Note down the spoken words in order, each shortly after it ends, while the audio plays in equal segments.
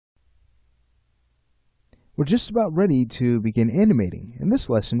We're just about ready to begin animating. In this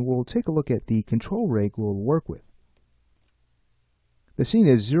lesson, we'll take a look at the control rig we'll work with. The scene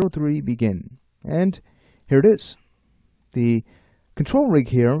is 03 begin, and here it is. The control rig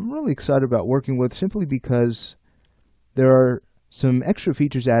here I'm really excited about working with simply because there are some extra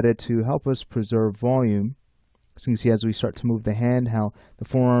features added to help us preserve volume. So you can see as we start to move the hand how the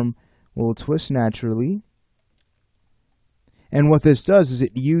forearm will twist naturally. And what this does is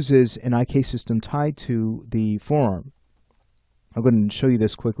it uses an IK system tied to the forearm. I'll go ahead and show you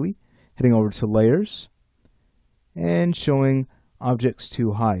this quickly. Heading over to Layers and showing Objects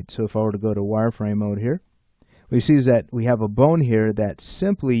to Hide. So if I were to go to wireframe mode here, what you see is that we have a bone here that's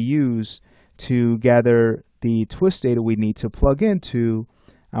simply used to gather the twist data we need to plug into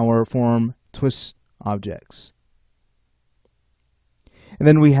our forearm twist objects. And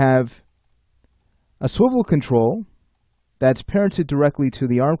then we have a swivel control that's parented directly to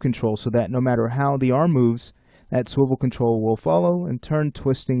the arm control so that no matter how the arm moves, that swivel control will follow, in turn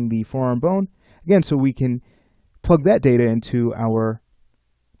twisting the forearm bone, again, so we can plug that data into our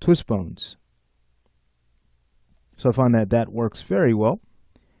twist bones. So I find that that works very well.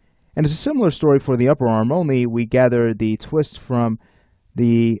 And it's a similar story for the upper arm, only we gather the twist from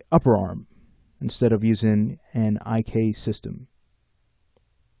the upper arm instead of using an IK system.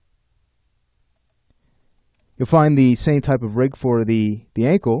 You'll find the same type of rig for the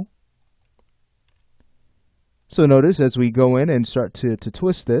ankle. So notice as we go in and start to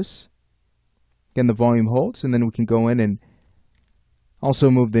twist this, again the volume holds, and then we can go in and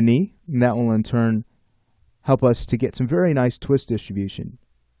also move the knee, and that will in turn help us to get some very nice twist distribution.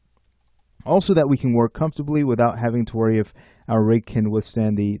 Also that we can work comfortably without having to worry if our rig can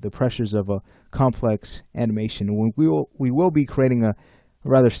withstand the pressures of a complex animation. We will be creating a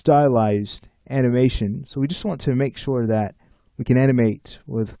rather stylized animation, so we just want to make sure that we can animate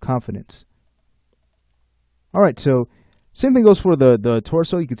with confidence. Alright, so same thing goes for the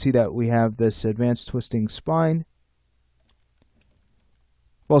torso. You can see that we have this advanced twisting spine.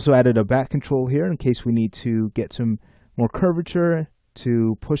 We've also added a back control here in case we need to get some more curvature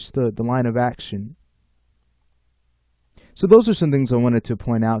to push the line of action. So those are some things I wanted to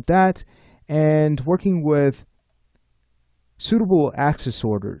point out. That and working with suitable axis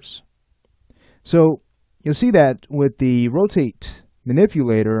orders. So you'll see that with the rotate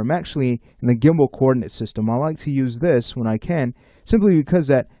manipulator, I'm actually in the gimbal coordinate system. I like to use this when I can, simply because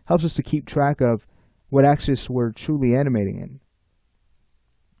that helps us to keep track of what axis we're truly animating in.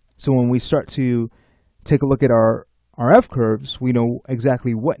 So when we start to take a look at our F curves, we know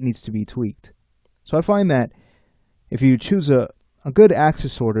exactly what needs to be tweaked. So I find that if you choose a good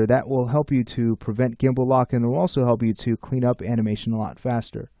axis order, that will help you to prevent gimbal lock, and it will also help you to clean up animation a lot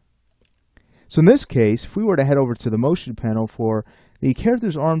faster. So in this case, if we were to head over to the motion panel for the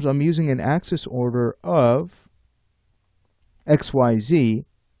character's arms, I'm using an axis order of XYZ.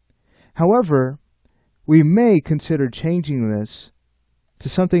 However, we may consider changing this to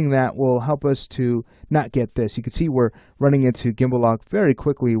something that will help us to not get this. You can see we're running into gimbal lock very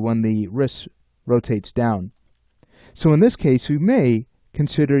quickly when the wrist rotates down. So in this case, we may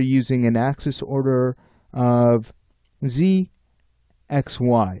consider using an axis order of ZXY.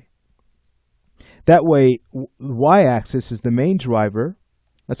 That way, the y-axis is the main driver.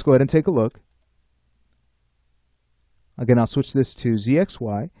 Let's go ahead and take a look. Again, I'll switch this to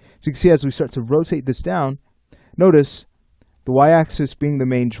ZXY. So you can see as we start to rotate this down, notice the y-axis being the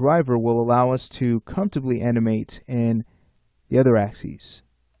main driver will allow us to comfortably animate in the other axes.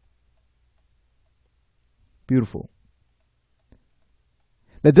 Beautiful.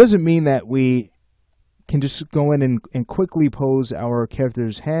 That doesn't mean that we can just go in and quickly pose our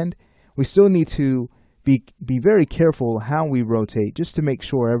character's hand. We still need to be very careful how we rotate, just to make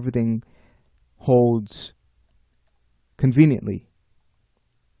sure everything holds conveniently.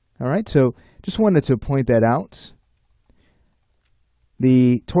 Alright, so just wanted to point that out.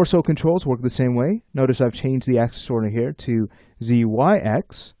 The torso controls work the same way. Notice I've changed the axis order here to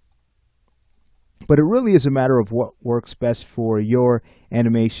ZYX. But it really is a matter of what works best for your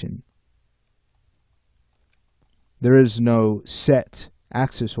animation. There is no set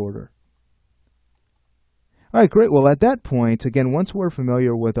axis order. Alright, great. Well, at that point, again, once we're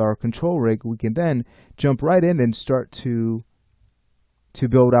familiar with our control rig, we can then jump right in and start to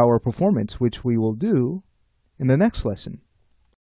build our performance, which we will do in the next lesson.